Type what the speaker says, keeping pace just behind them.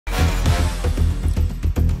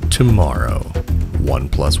Tomorrow,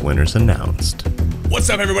 OnePlus winners announced. What's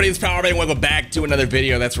up, everybody? It's Powerbang. Welcome back to another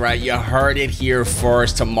video. That's right, you heard it here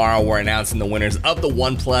first. Tomorrow, we're announcing the winners of the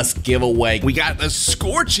OnePlus giveaway. We got the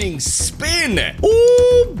scorching spin.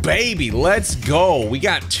 Ooh, baby, let's go. We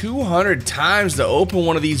got 200 times to open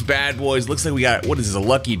one of these bad boys. Looks like we got, what is this, a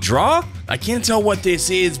lucky draw? I can't tell what this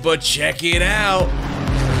is, but check it out.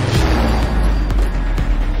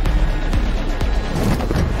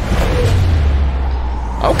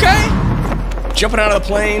 Okay, jumping out of the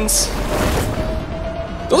planes.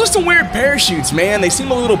 Those are some weird parachutes, man. They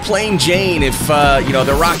seem a little plain Jane if, you know,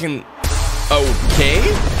 they're rocking. Okay.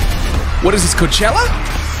 What is this, Coachella?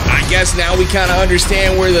 I guess now we kind of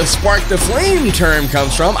understand where the spark the flame term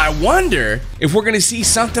comes from. I wonder if we're going to see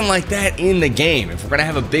something like that in the game. If we're going to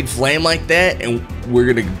have a big flame like that and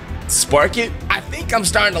we're going to spark it. I think I'm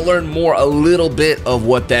starting to learn more a little bit of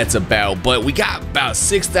what that's about. But we got about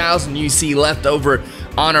 6,000 UC left over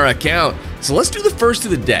on our account. So let's do the first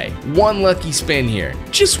of the day. One lucky spin here.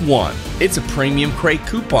 Just one. It's a premium crate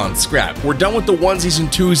coupon scrap. We're done with the onesies and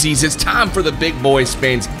twosies. It's time for the big boy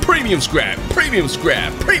spins. Premium scrap, premium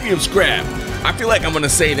scrap, premium scrap. I feel like I'm gonna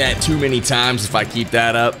say that too many times if I keep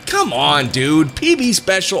that up. Come on, dude. PB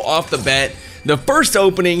special off the bat. The first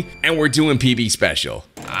opening, and we're doing PB special.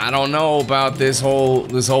 I don't know about this whole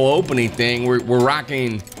opening thing. We're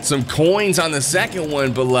rocking some coins on the second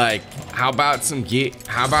one, but like, how about some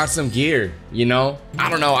gear? You know?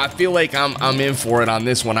 I don't know. I feel like I'm in for it on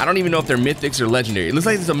this one. I don't even know if they're mythics or legendary. It looks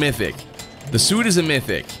like it's a mythic. The suit is a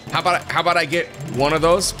mythic. How about I get one of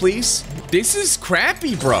those, please? This is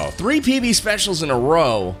crappy, bro. 3 PB specials in a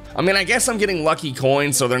row. I mean, I guess I'm getting lucky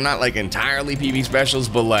coins, so they're not like entirely PB specials,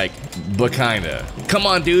 but kinda. Come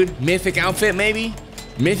on, dude. Mythic outfit, maybe?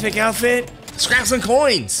 Mythic outfit? Scrap some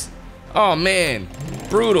coins. Oh, man.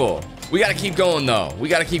 Brutal. We gotta keep going, though. We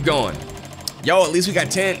gotta keep going. Yo, at least we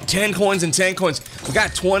got 10 coins and 10 coins. We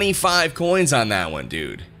got 25 coins on that one,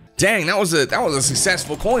 dude. Dang, that was a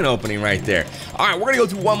successful coin opening right there. All right, we're gonna go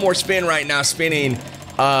through one more spin right now, spinning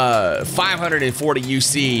 540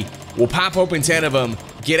 UC. We'll pop open 10 of them,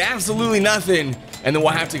 get absolutely nothing, and then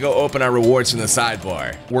we'll have to go open our rewards from the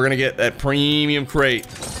sidebar. We're gonna get that premium crate.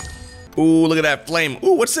 Ooh, look at that flame.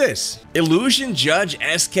 Ooh, what's this? Illusion Judge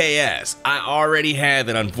SKS. I already have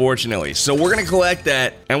it, unfortunately. So we're gonna collect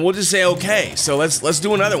that, and we'll just say okay. So let's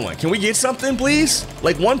do another one. Can we get something, please?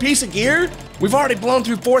 Like one piece of gear? We've already blown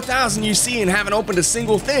through 4,000 UC and haven't opened a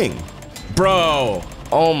single thing. Bro,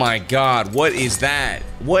 oh my God, what is that?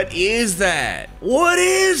 What is that? What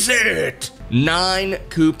is it? 9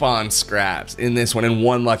 coupon scraps in this one and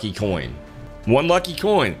 1 lucky coin. 1 lucky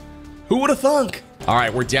coin. Who would have thunk? All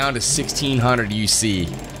right, we're down to 1,600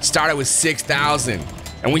 UC. Started with 6,000,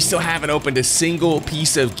 and we still haven't opened a single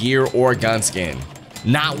piece of gear or gun skin.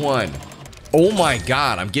 Not one. Oh my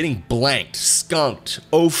God, I'm getting blanked, skunked,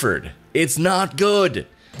 offered. It's not good.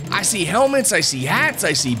 I see helmets, I see hats,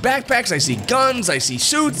 I see backpacks, I see guns, I see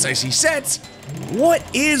suits, I see sets. What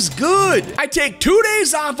is good? I take 2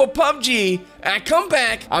 days off of PUBG, and I come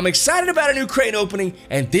back, I'm excited about a new crate opening,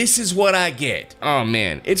 and this is what I get. Oh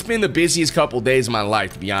man, it's been the busiest couple days of my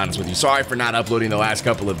life, to be honest with you. Sorry for not uploading the last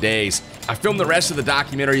couple of days. I filmed the rest of the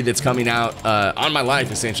documentary that's coming out on my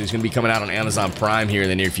life, essentially. It's gonna be coming out on Amazon Prime here in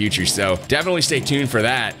the near future, so definitely stay tuned for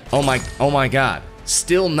that. Oh my God.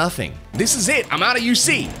 Still nothing. This is it. I'm out of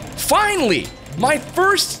UC. Finally, my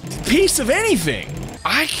first piece of anything.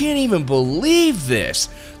 I can't even believe this.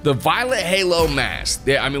 The Violet Halo mask.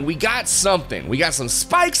 I mean, we got something. We got some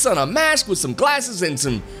spikes on a mask with some glasses and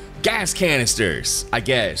some gas canisters, I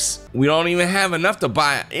guess. We don't even have enough to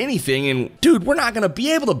buy anything, and dude, we're not gonna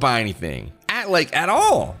be able to buy anything at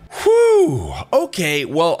all. Whew. Okay,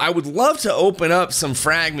 well, I would love to open up some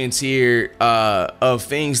fragments here of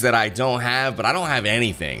things that I don't have, but I don't have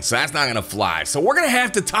anything, so that's not gonna fly. So we're gonna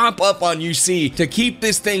have to top up on UC to keep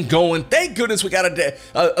this thing going. Thank goodness we got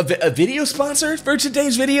a video sponsor for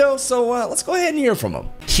today's video, so let's go ahead and hear from them.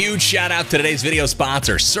 Huge shout out to today's video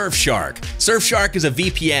sponsor, Surfshark. Surfshark is a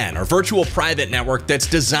VPN, or virtual private network, that's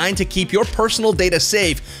designed to keep your personal data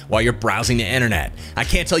safe while you're browsing the internet. I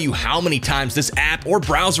can't tell you how many times this app or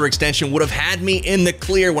browser extension would have had me in the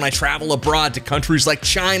clear when I travel abroad to countries like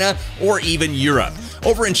China or even Europe.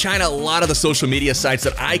 Over in China, a lot of the social media sites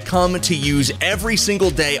that I come to use every single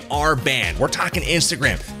day are banned. We're talking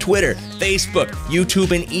Instagram, Twitter, Facebook,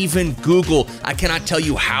 YouTube, and even Google. I cannot tell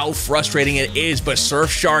you how frustrating it is, but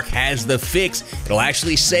Surfshark has the fix. It'll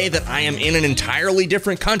actually say that I am in an entirely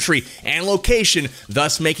different country and location,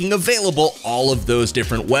 thus making available all of those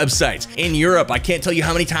different websites. In Europe, I can't tell you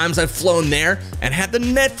how many times I've flown there and had the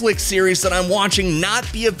Netflix series that I'm watching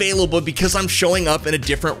not be available because I'm showing up in a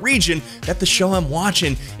different region that the show I'm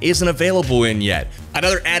watching isn't available in yet.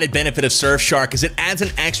 Another added benefit of Surfshark is it adds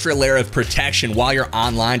an extra layer of protection while you're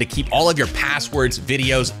online to keep all of your passwords,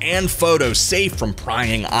 videos, and photos safe from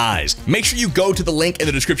prying eyes. Make sure you go to the link in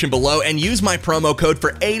the description below and use my promo code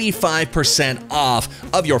for 85%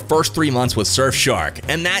 off of your first 3 months with Surfshark,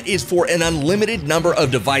 and that is for an unlimited number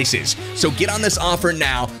of devices. So get on this offer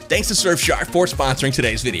now. Thanks to Surfshark for sponsoring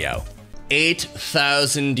today's video.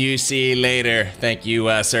 8,000 UC later. Thank you,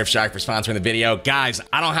 Surfshark, for sponsoring the video. Guys,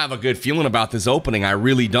 I don't have a good feeling about this opening. I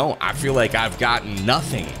really don't. I feel like I've gotten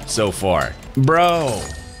nothing so far. Bro,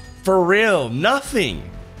 for real, nothing.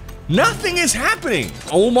 Nothing is happening.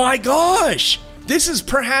 Oh my gosh. This is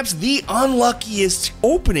perhaps the unluckiest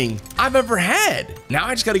opening I've ever had. Now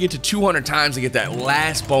I just gotta get to 200 times to get that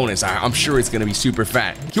last bonus. I'm sure it's gonna be super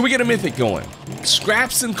fat. Can we get a mythic going?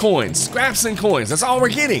 Scraps and coins, scraps and coins. That's all we're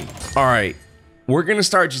getting. All right, we're gonna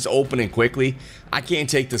start just opening quickly. I can't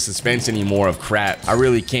take the suspense anymore of crap. I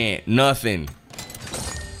really can't. Nothing.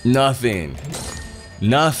 Nothing.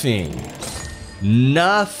 Nothing.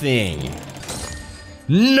 Nothing.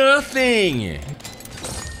 Nothing.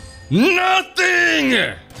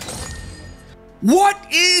 Nothing! What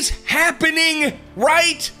is happening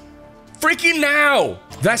right freaking now?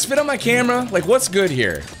 Did I spit on my camera? Like, what's good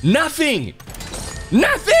here? Nothing!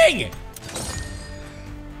 Nothing!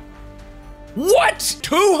 What?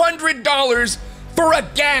 $200 for a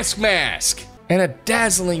gas mask and a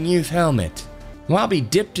dazzling youth helmet. Well, I'll be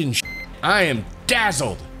dipped in shit. I am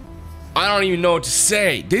dazzled. I don't even know what to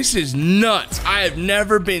say. This is nuts. I have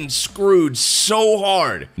never been screwed so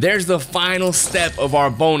hard. There's the final step of our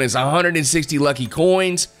bonus, 160 lucky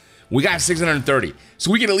coins. We got 630.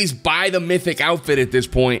 So we can at least buy the mythic outfit at this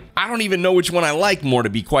point. I don't even know which one I like more, to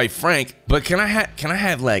be quite frank. But can I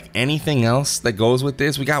have like anything else that goes with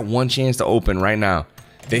this? We got one chance to open right now.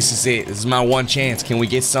 This is it. This is my one chance. Can we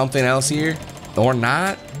get something else here? Or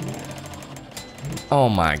not? Oh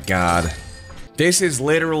my God. This is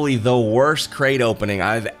literally the worst crate opening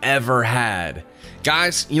I've ever had.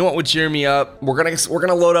 Guys, you know what would cheer me up? We're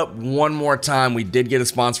gonna load up one more time. We did get a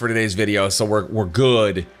sponsor for today's video, so we're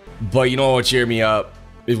good. But you know what would cheer me up?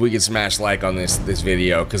 If we could smash like on this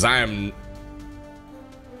video, because I'm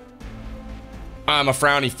a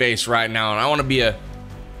frowny face right now, and I want to be a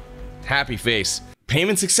happy face.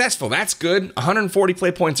 Payment successful, that's good. 140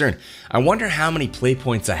 play points earned. I wonder how many play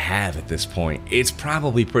points I have at this point. It's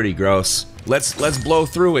probably pretty gross. Let's blow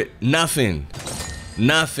through it. Nothing.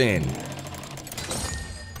 Nothing.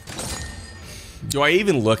 Do I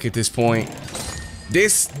even look at this point? The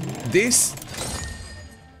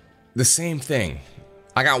same thing.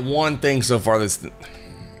 I got one thing so far. This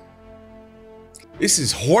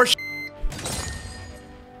is horse.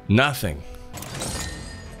 Nothing.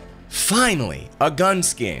 Finally, a gun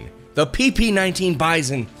skin. The PP19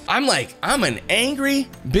 Bison. I'm an angry,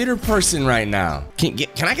 bitter person right now. Can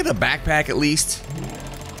I get a backpack at least?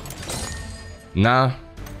 Nah.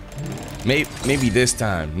 Maybe this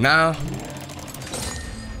time. Nah.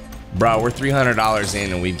 Bro, we're $300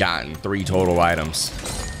 in and we've gotten 3 total items.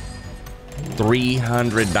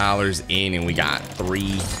 $300 in and we got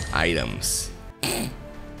 3 items.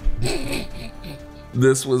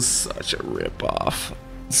 This was such a ripoff.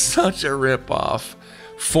 Such a ripoff.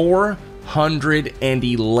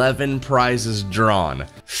 411 prizes drawn.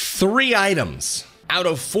 3 items out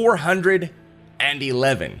of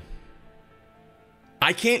 411.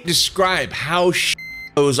 I can't describe how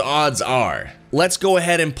those odds are. Let's go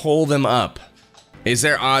ahead and pull them up. Is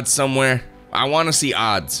there odds somewhere? I want to see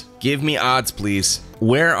odds. Give me odds, please.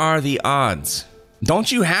 Where are the odds?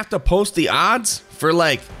 Don't you have to post the odds for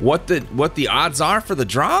like what the odds are for the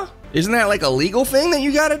draw? Isn't that like a legal thing that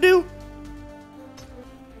you gotta do?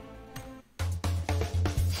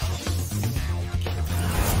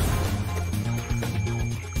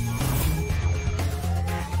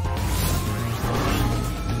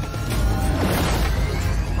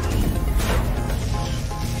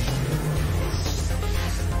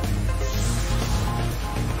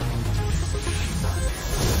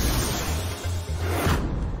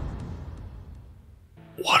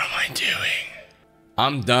 What am I doing?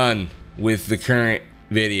 I'm done with the current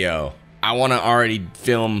video. I want to already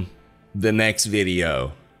film the next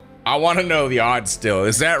video. I want to know the odds still.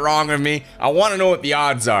 Is that wrong of me? I want to know what the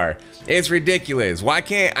odds are. It's ridiculous. Why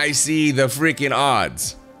can't I see the freaking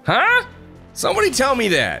odds? Huh? Somebody tell me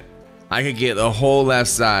that. I could get the whole left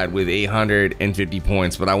side with 850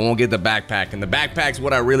 points, but I won't get the backpack, and the backpack's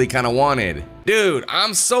what I really kind of wanted. Dude,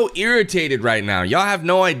 I'm so irritated right now. Y'all have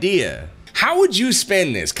no idea. How would you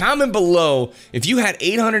spend this? Comment below if you had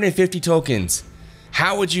 850 tokens.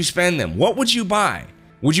 How would you spend them? What would you buy?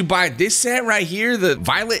 Would you buy this set right here, the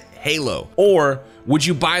Violet Halo? Or would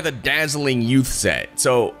you buy the Dazzling Youth set?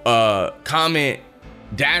 So, comment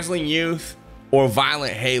Dazzling Youth or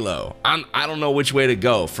Violent Halo. I don't know which way to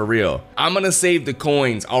go, for real. I'm gonna save the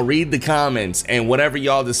coins, I'll read the comments, and whatever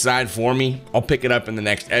y'all decide for me, I'll pick it up in the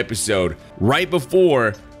next episode, right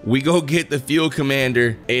before we go get the Field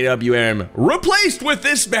Commander AWM replaced with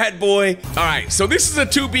this bad boy. All right, so this is a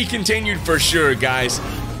to be continued for sure, guys.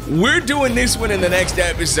 We're doing this one in the next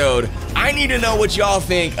episode. I need to know what y'all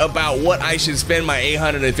think about what I should spend my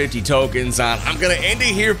 850 tokens on. I'm gonna end it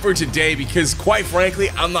here for today because quite frankly,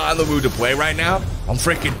 I'm not in the mood to play right now. I'm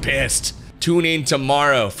freaking pissed. Tune in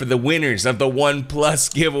tomorrow for the winners of the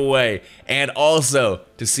OnePlus giveaway and also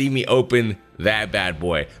to see me open that bad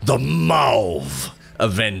boy, the Mauve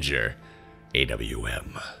Avenger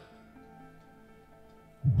AWM.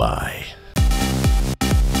 Bye.